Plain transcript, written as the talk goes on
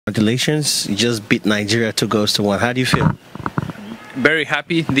Congratulations, you just beat Nigeria 2-1. How do you feel? Very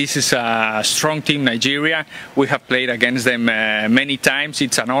happy. This is a strong team, Nigeria. We have played against them many times.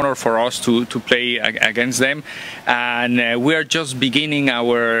 It's an honor for us to play against them. And we are just beginning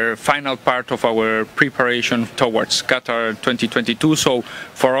our final part of our preparation towards Qatar 2022. So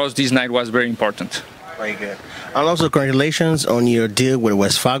for us, this night was very important. Very good. And also congratulations on your deal with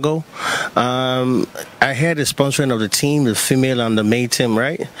West Fargo. I heard the sponsoring of the team, the female and the male team,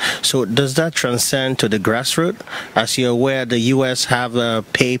 right? So does that transcend to the grassroots? As you're aware, the U.S. have a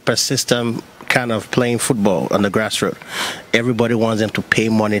pay-per system kind of playing football on the grassroots. Everybody wants them to pay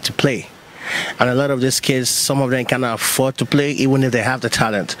money to play. And a lot of these kids, some of them cannot afford to play even if they have the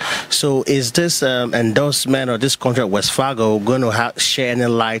talent. So is this endorsement or this contract with West Fargo going to share any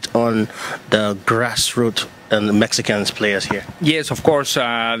light on the grassroots and the Mexican players here? Yes, of course.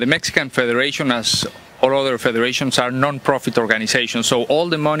 The Mexican Federation, as all other federations, are non-profit organizations. So all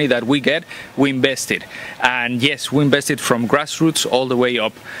the money that we get, we invest it. And yes, we invested from grassroots all the way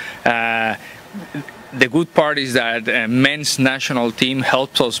up. The good part is that men's national team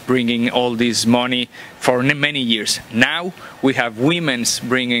helps us bringing all this money for many years. Now we have women's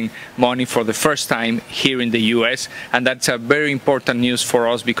bringing money for the first time here in the U.S. and that's a very important news for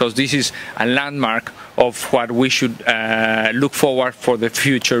us because this is a landmark of what we should look forward for the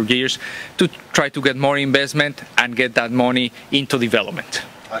future years to try to get more investment and get that money into development.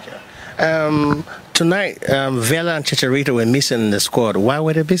 Okay. Tonight, Vela and Chicharito were missing in the squad. Why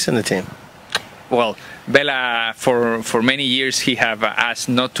were they missing the team? Well, Vela, for many years, he have asked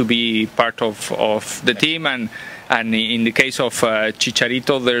not to be part of the team, and in the case of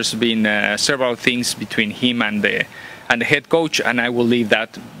Chicharito, there's been several things between him and the head coach, and I will leave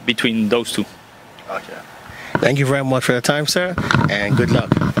that between those two. Okay. Thank you very much for your time, sir, and good luck.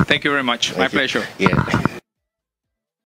 Thank you very much. My pleasure. Yeah.